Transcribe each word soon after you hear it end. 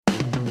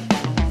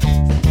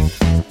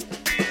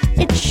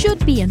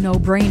should be a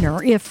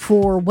no-brainer. If,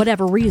 for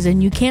whatever reason,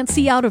 you can't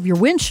see out of your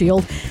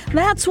windshield,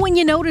 that's when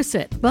you notice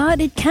it. But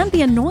it can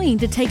be annoying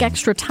to take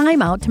extra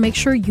time out to make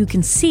sure you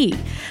can see.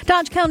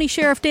 Dodge County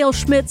Sheriff Dale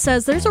Schmidt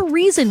says there's a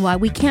reason why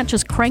we can't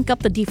just crank up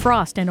the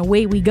defrost and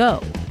away we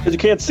go. Because you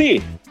can't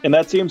see. And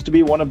that seems to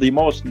be one of the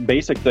most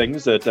basic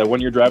things that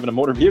when you're driving a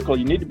motor vehicle,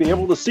 you need to be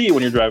able to see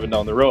when you're driving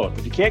down the road.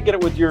 If you can't get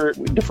it with your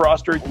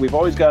defroster, we've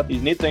always got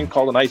these neat things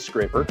called an ice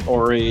scraper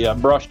or a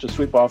brush to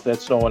sweep off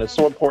that snow. And it's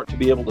so important to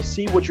be able to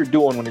see what you're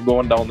doing when you're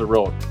going down the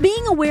road.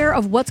 Being aware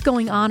of what's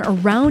going on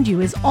around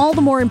you is all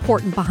the more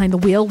important behind the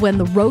wheel when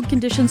the road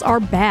conditions are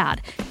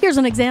bad. Here's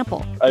an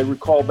example. I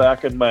recall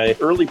back in my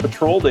early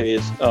patrol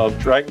days of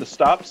trying to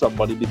stop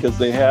somebody because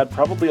they had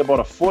probably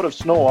about a foot of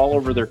snow all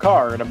over their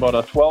car and about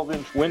a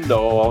 12-inch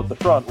window out the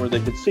front where they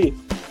could see.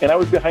 And I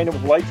was behind him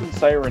with lights and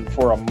siren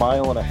for 1.5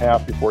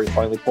 miles before he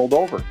finally pulled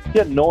over. He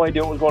had no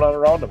idea what was going on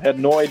around him, had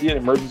no idea an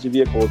emergency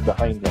vehicle was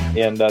behind him.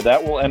 And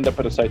that will end up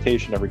at a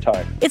citation every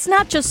time. It's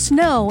not just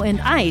snow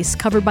and ice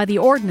covered by the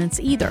ordinance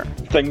either.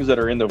 Things that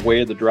are in the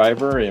way of the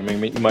driver. I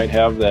mean, you might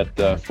have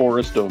that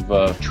forest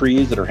of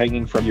trees that are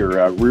hanging from your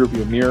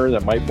rearview mirror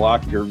that might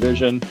block your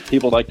vision.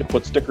 People like to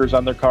put stickers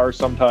on their cars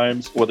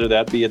sometimes, whether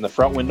that be in the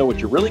front window,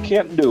 which you really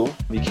can't do.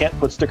 You can't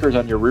put stickers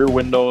on your rear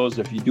windows.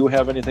 If you do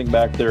have anything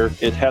back there,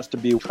 it has to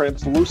be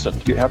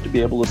translucent. You have to be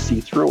able to see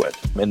through it.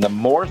 And the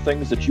more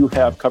things that you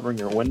have covering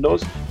your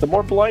windows, the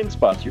more blind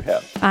spots you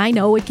have. I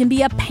know it can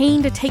be a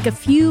pain to take a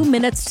few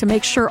minutes to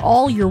make sure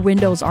all your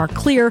windows are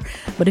clear,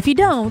 but if you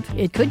don't,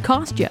 it could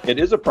cost you. It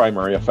is a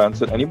primary offense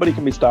that anybody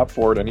can be stopped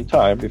for at any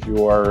time if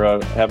you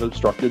are have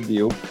obstructed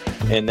view,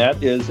 and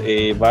that is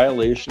a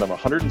violation of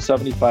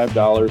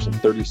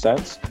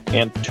 $175.30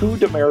 and 2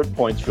 demerit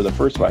points for the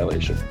first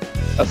violation.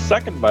 A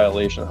second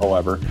violation,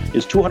 however,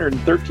 is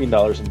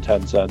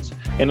 $213.10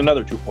 and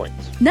another 2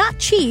 points. Not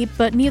cheap,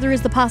 but neither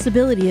is the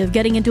possibility of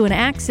getting into an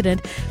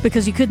accident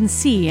because you couldn't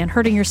see and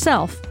hurting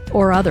yourself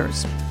or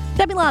others.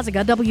 Debbie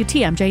Windshields,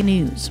 WTMJ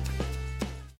News.